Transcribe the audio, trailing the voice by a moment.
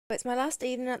It's my last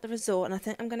evening at the resort and I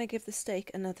think I'm going to give the steak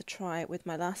another try with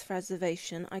my last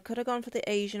reservation. I could have gone for the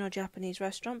Asian or Japanese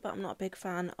restaurant, but I'm not a big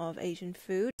fan of Asian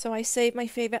food. So I saved my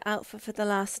favourite outfit for the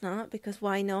last night because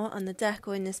why not? And the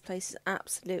decor in this place is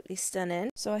absolutely stunning.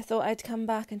 So I thought I'd come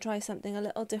back and try something a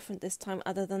little different this time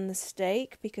other than the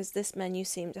steak, because this menu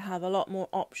seemed to have a lot more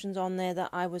options on there that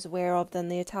I was aware of than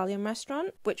the Italian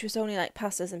restaurant, which was only like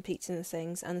pastas and pizzas and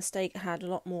things, and the steak had a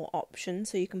lot more options,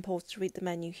 so you can pause to read the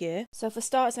menu here. So for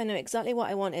starters, I know exactly what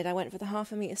I wanted. I went for the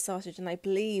half a metre sausage, and I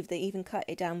believe they even cut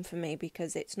it down for me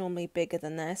because it's normally bigger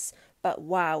than this. But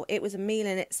wow, it was a meal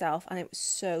in itself and it was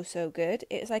so good.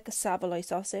 It's like a saveloy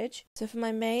sausage. So for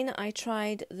my main, I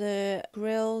tried the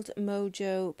grilled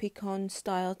Mojo pecan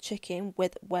style chicken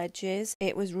with wedges.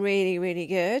 It was really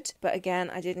good, but again,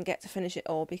 I didn't get to finish it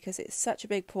all because it's such a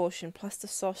big portion, plus the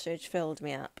sausage filled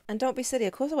me up. And don't be silly,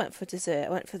 of course I went for dessert. I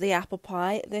went for the apple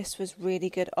pie. This was really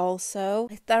good also.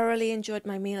 I thoroughly enjoyed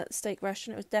my meal at the steak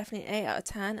restaurant. It was definitely an 8 out of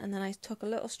 10, and then I took a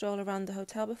little stroll around the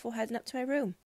hotel before heading up to my room.